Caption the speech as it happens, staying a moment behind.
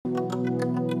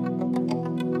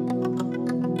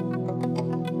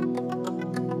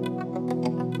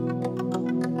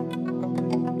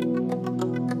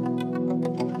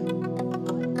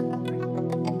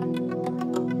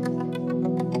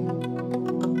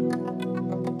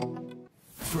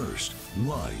First,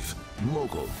 live,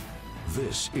 local.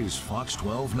 This is Fox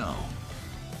 12 Now.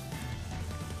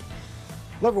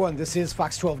 Hello, everyone. This is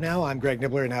Fox 12 Now. I'm Greg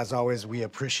Nibbler, and as always, we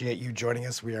appreciate you joining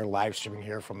us. We are live streaming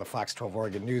here from the Fox 12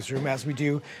 Oregon newsroom, as we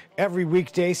do every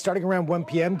weekday, starting around 1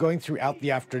 p.m., going throughout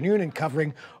the afternoon and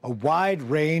covering a wide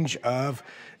range of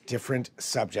different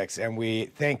subjects. And we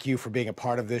thank you for being a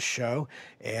part of this show.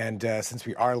 And since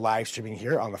we are live streaming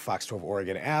here on the Fox 12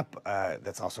 Oregon app,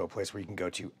 that's also a place where you can go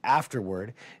to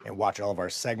afterward and watch all of our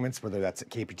segments, whether that's at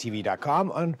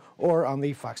kptv.com or on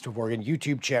the Fox 12 Oregon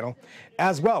YouTube channel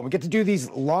as well. We get to do these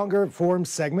longer form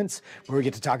segments where we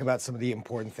get to talk about some of the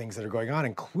important things that are going on,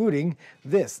 including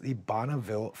this, the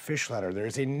Bonneville Fish Ladder. There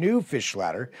is a new fish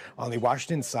ladder on the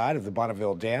Washington side of the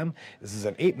Bonneville Dam. This is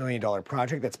an $8 million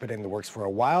project that's been in the works for a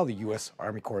while. The U.S.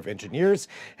 Army Corps of Engineers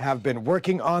have been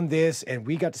working on this, and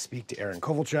we got to speak to Erin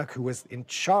Kovalchuk, who was in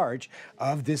charge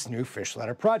of this new fish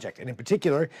ladder project. And in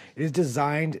particular, it is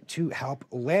designed to help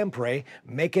lamprey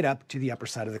make it up to the upper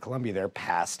side of the Columbia there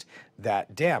past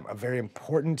that dam. A very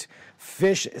important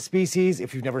fish species.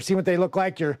 If you've never seen what they look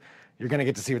like, you're going to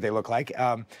get to see what they look like.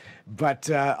 But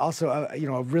also,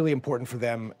 really important for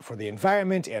them, for the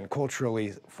environment and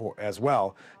culturally as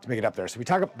well, to make it up there. So we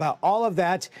talk about all of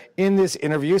that in this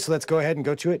interview. So let's go ahead and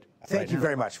go to it. Thank you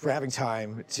very much for having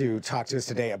time to talk to us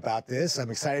today about this.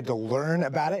 I'm excited to learn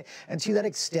about it. And to that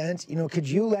extent, could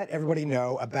you let everybody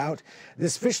know about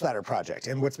this fish ladder project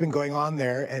and what's been going on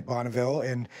there at Bonneville,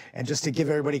 and just to give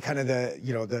everybody kind of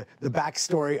the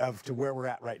backstory to where we're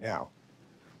at right now?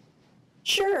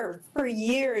 Sure. For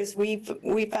years, we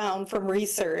found from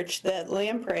research that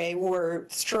lamprey were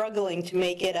struggling to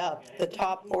make it up the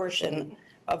top portion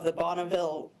of the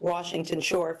Bonneville Washington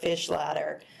Shore Fish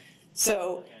Ladder.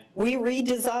 So we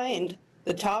redesigned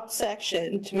the top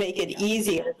section to make it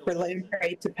easier for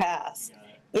lamprey to pass.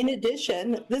 In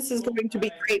addition, this is going to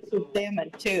be great for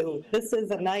salmon too. This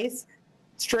is a nice,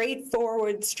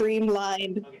 straightforward,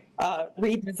 streamlined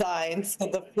redesign so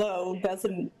the flow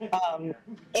doesn't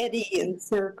eddy and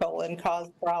circle and cause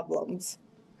problems.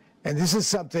 And this is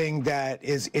something that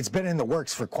it's been in the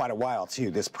works for quite a while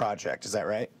too, this project, is that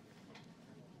right?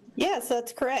 Yes,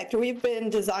 that's correct. We've been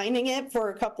designing it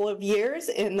for a couple of years,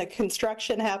 and the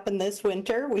construction happened this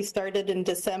winter. We started in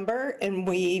December, and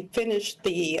we finished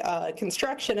the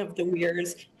construction of the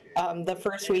weirs the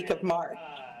first week of March.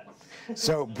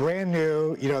 So brand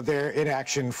new, they're in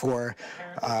action for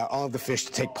all of the fish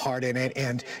to take part in it.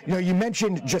 And, you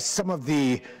mentioned just some of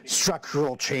the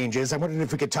structural changes. I wondered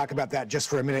if we could talk about that just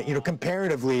for a minute.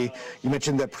 Comparatively, you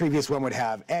mentioned the previous one would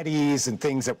have eddies and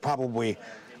things that probably,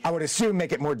 I would assume,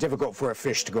 make it more difficult for a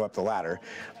fish to go up the ladder.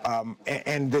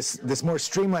 And this more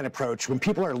streamlined approach, when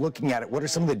people are looking at it, what are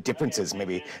some of the differences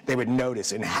maybe they would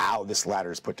notice in how this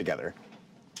ladder is put together?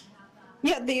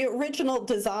 Yeah, the original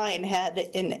design had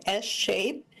an S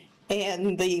shape,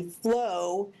 and the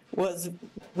flow was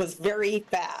very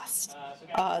fast.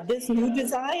 This new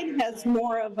design has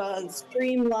more of a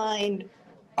streamlined,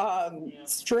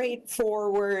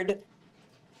 straightforward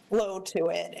flow to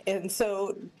it. And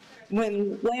so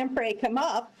when lamprey come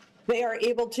up, they are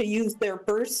able to use their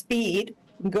burst speed,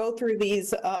 go through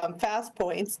these fast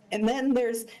points, and then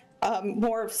there's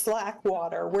more of slack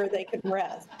water where they can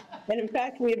rest. And in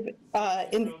fact, we've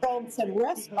installed some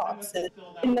rest boxes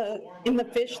in the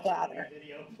fish ladder.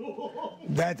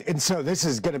 And so this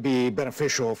is going to be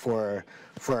beneficial for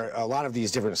a lot of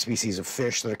these different species of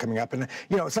fish that are coming up. And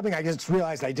something I just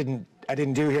realized I didn't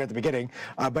do here at the beginning,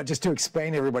 but just to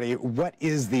explain to everybody, what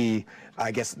is the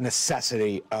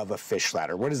necessity of a fish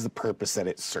ladder? What is the purpose that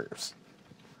it serves?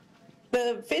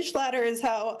 The fish ladder is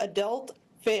how adult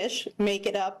fish make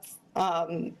it up,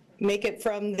 make it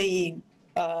from the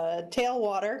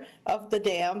tailwater of the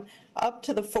dam up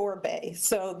to the forebay.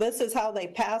 So this is how they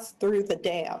pass through the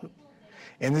dam.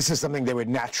 And this is something they would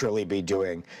naturally be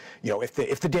doing. If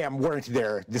the dam weren't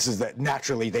there, this is that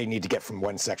naturally they need to get from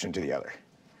one section to the other.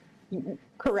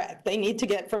 Correct. They need to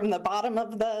get from the bottom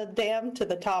of the dam to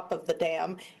the top of the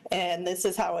dam, and this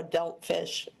is how adult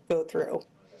fish go through.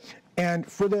 And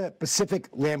for the Pacific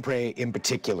lamprey in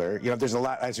particular, there's a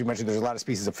lot, as you mentioned, there's a lot of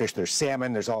species of fish. There's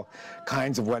salmon, there's all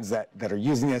kinds of ones that are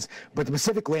using this. But the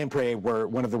Pacific lamprey were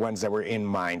one of the ones that were in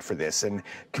mind for this. And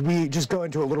could we just go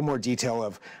into a little more detail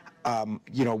of,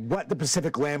 what the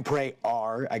Pacific lamprey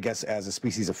are, I guess, as a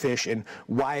species of fish, and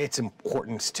why it's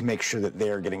important to make sure that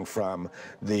they're getting from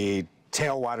the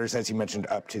tailwaters, as you mentioned,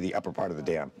 up to the upper part of the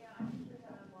dam?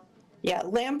 Yeah,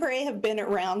 lamprey have been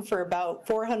around for about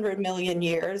 400 million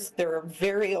years. They're a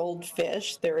very old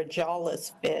fish. They're a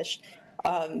jawless fish.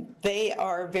 They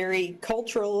are very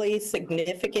culturally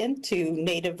significant to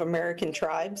Native American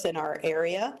tribes in our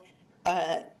area.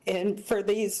 And for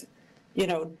these, you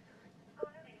know,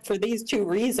 for these two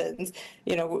reasons,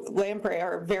 you know, lamprey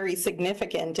are very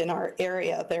significant in our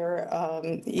area. They're,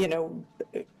 you know,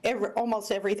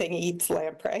 almost everything eats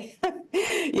lamprey.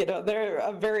 You know, they're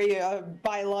a very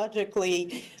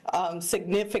biologically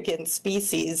significant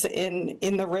species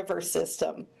in the river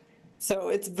system. So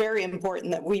it's very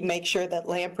important that we make sure that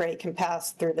lamprey can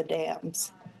pass through the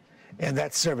dams. And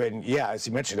that's serving, yeah, as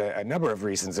you mentioned, a number of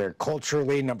reasons there.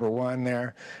 Culturally, number one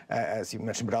there, as you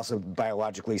mentioned, but also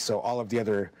biologically. So all of the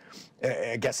other,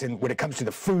 I guess, when it comes to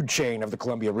the food chain of the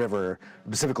Columbia River,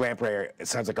 Pacific lamprey, it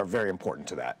sounds like are very important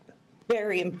to that.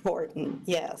 Very important,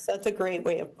 yes. That's a great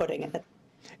way of putting it.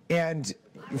 And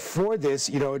for this,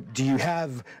 you know, do you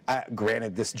have,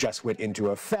 granted this just went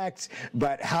into effect,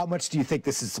 but how much do you think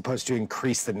this is supposed to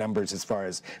increase the numbers as far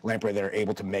as lamprey that are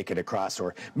able to make it across?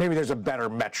 Or maybe there's a better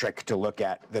metric to look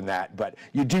at than that, but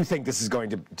you do think this is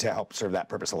going to help serve that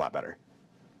purpose a lot better?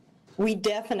 We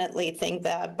definitely think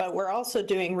that, but we're also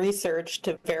doing research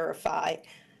to verify.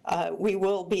 We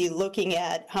will be looking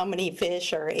at how many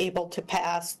fish are able to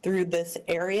pass through this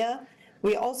area.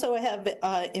 We also have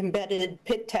embedded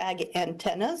pit tag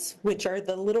antennas, which are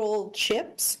the little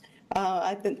chips.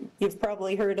 I think you've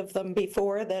probably heard of them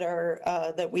before that are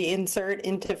that we insert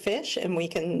into fish, and we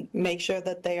can make sure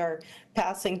that they are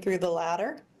passing through the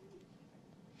ladder.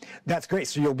 That's great.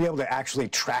 So you'll be able to actually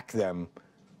track them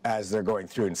as they're going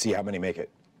through and see how many make it.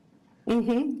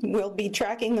 Mm-hmm. We'll be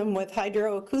tracking them with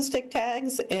hydroacoustic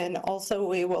tags, and also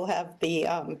we will have the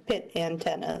pit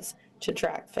antennas to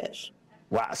track fish.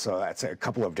 Wow, so that's a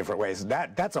couple of different ways.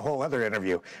 That's a whole other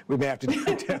interview. We may have to,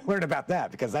 to learn about that,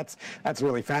 because that's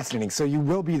really fascinating. So you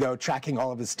will be, though, tracking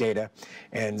all of this data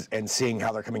and seeing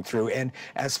how they're coming through. And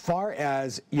as far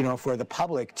as, you know, for the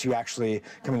public to actually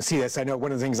come and see this, I know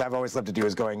one of the things I've always loved to do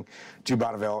is going to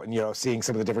Bonneville and, you know, seeing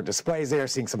some of the different displays there,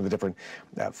 seeing some of the different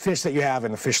fish that you have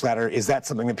in the fish ladder. Is that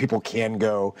something that people can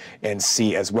go and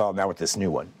see as well now with this new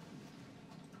one?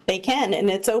 They can, and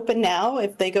it's open now.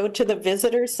 If they go to the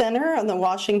visitor center on the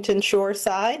Washington Shore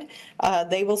side,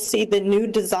 they will see the new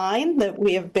design that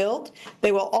we have built.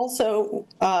 They will also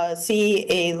see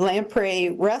a lamprey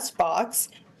rest box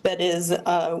that is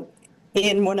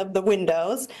in one of the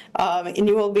windows, and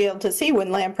you will be able to see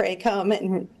when lamprey come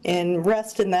and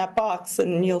rest in that box,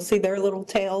 and you'll see their little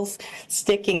tails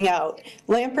sticking out.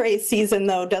 Lamprey season,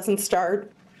 though, doesn't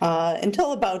start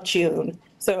until about June,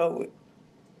 so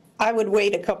I would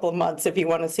wait a couple of months if you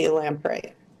want to see a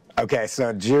lamprey. Okay,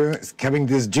 so June, coming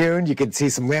this June, you can see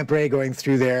some lamprey going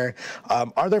through there.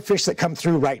 Are there fish that come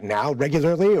through right now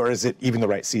regularly, or is it even the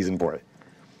right season for it?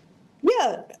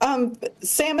 Yeah,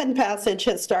 salmon passage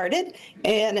has started,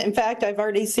 and in fact, I've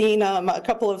already seen a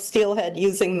couple of steelhead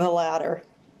using the ladder.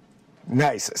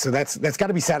 Nice. So that's got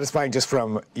to be satisfying just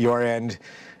from your end,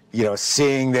 you know,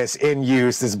 seeing this in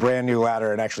use, this brand new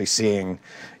ladder, and actually seeing,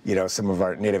 you know, some of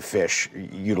our native fish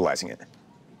utilizing it.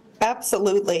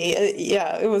 Absolutely.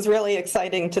 Yeah, it was really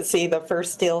exciting to see the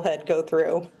first steelhead go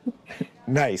through.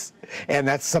 Nice. And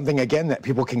that's something, again, that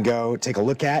people can go take a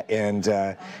look at and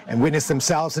witness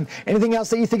themselves. And anything else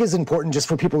that you think is important just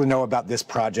for people to know about this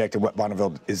project and what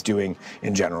Bonneville is doing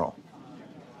in general?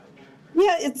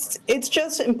 Yeah, it's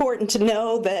just important to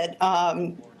know that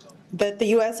that the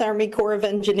U.S. Army Corps of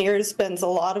Engineers spends a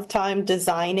lot of time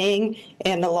designing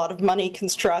and a lot of money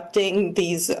constructing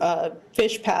these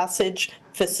fish passage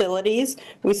facilities.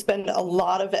 We spend a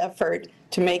lot of effort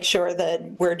to make sure that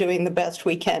we're doing the best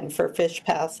we can for fish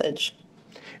passage.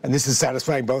 And this is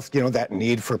satisfying both, you know, that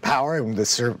need for power and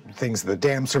the things, the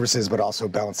dam services, but also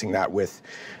balancing that with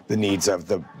the needs of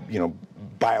the, you know,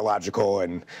 biological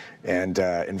and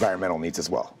environmental needs as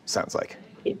well, sounds like.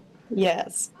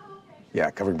 Yes. Yeah,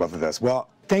 covering both of those. Well,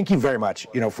 thank you very much,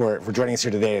 you know, for joining us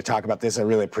here today to talk about this. I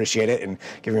really appreciate it, and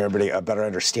giving everybody a better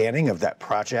understanding of that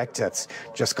project that's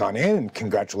just gone in. And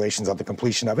congratulations on the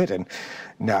completion of it. And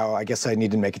now I guess I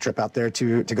need to make a trip out there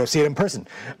to go see it in person,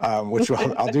 which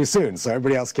I'll do soon, so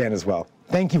everybody else can as well.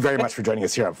 Thank you very much for joining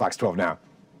us here on Fox 12 Now.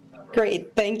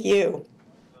 Great, thank you.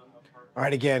 All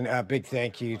right, again, a big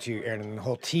thank you to Erin and the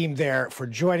whole team there for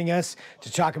joining us to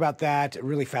talk about that.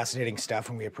 Really fascinating stuff,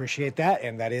 and we appreciate that.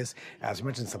 And that is, as I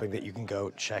mentioned, something that you can go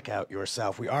check out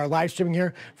yourself. We are live streaming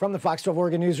here from the Fox 12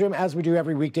 Oregon newsroom, as we do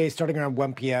every weekday, starting around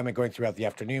 1 p.m. and going throughout the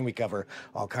afternoon. We cover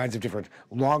all kinds of different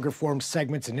longer form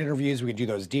segments and interviews. We can do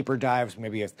those deeper dives.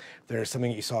 Maybe if there's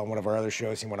something that you saw on one of our other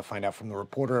shows, you want to find out from the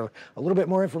reporter a little bit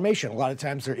more information. A lot of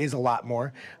times there is a lot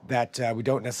more that we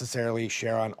don't necessarily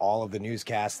share on all of the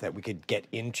newscasts that we could get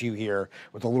into here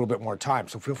with a little bit more time.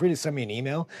 So feel free to send me an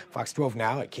email,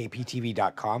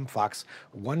 fox12now@kptv.com,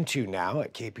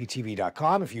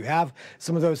 fox12now@kptv.com. If you have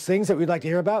some of those things that we'd like to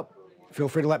hear about, feel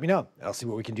free to let me know. I'll see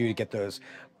what we can do to get those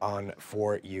on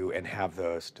for you and have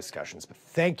those discussions. But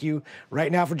thank you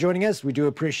right now for joining us. We do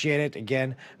appreciate it.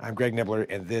 Again, I'm Greg Nibbler,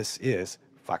 and this is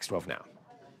Fox 12 Now.